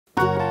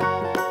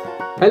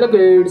Hello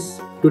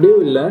kids, today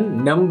we'll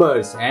learn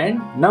numbers and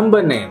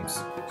number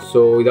names.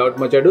 So without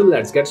much ado,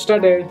 let's get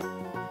started.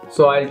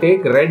 So I'll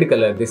take red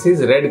color, this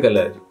is red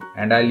color,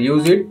 and I'll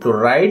use it to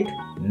write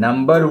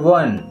number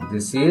 1.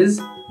 This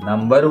is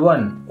number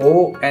 1,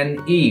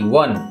 O-N-E,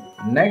 1.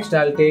 Next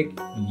I'll take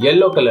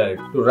yellow color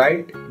to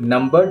write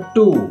number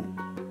 2,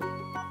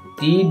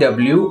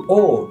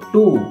 T-W-O,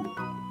 2.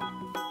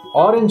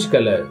 Orange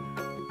color.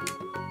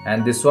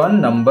 And this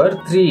one number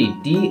 3,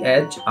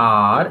 T-H-R-E-E,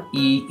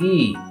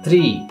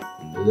 3.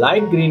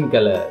 Light green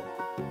color.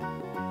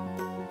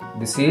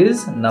 This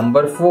is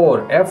number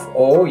 4,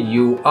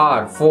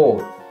 F-O-U-R,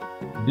 4.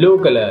 Blue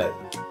color.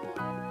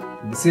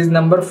 This is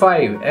number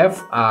 5,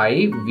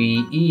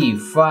 F-I-V-E,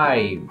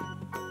 5.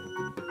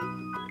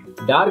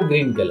 Dark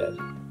green color.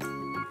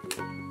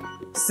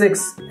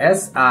 6,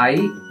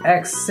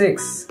 S-I-X,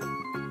 6.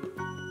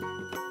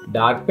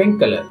 Dark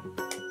pink color.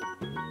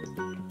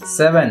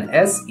 7,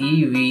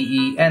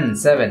 S-E-V-E-N,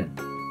 7.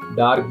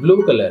 Dark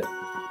blue color.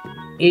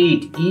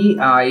 8,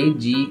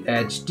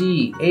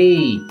 E-I-G-H-T,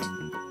 8.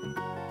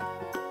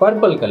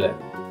 Purple color.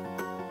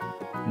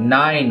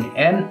 9,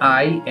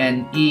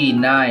 N-I-N-E,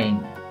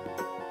 9.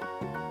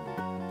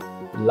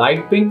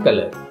 Light pink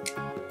color.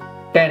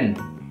 10,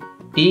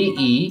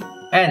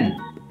 T-E-N,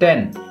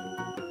 10.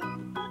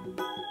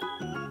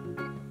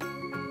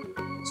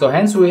 So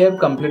hence we have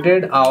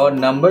completed our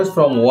numbers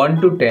from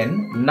 1 to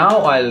 10. Now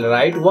I'll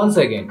write once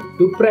again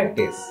to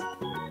practice.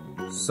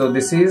 So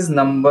this is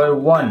number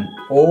 1,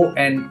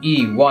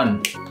 O-N-E,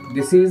 1.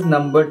 This is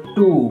number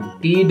 2,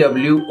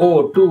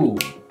 T-W-O, 2.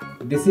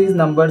 This is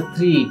number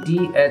 3,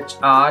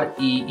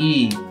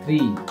 T-H-R-E-E,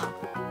 3.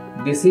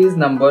 This is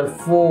number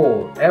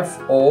 4,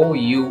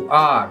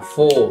 F-O-U-R,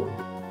 4.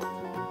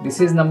 This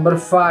is number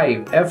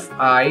 5,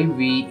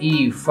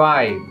 F-I-V-E,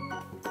 5.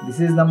 This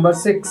is number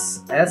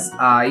 6,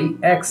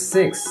 S-I-X,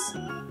 6.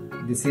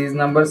 This is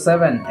number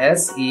 7,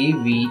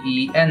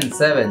 S-E-V-E-N,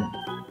 7.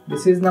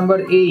 This is number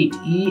 8,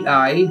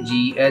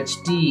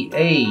 E-I-G-H-T,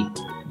 8.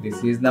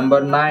 This is number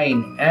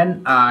 9,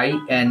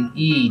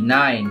 N-I-N-E,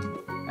 9.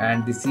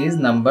 And this is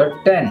number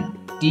 10,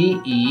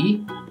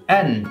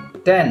 T-E-N,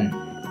 10.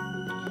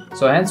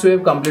 So hence we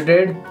have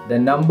completed the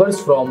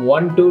numbers from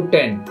 1 to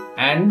 10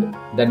 and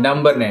the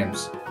number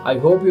names. I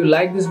hope you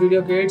like this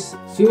video kids.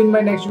 See you in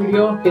my next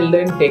video. Till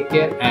then, take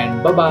care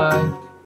and bye bye.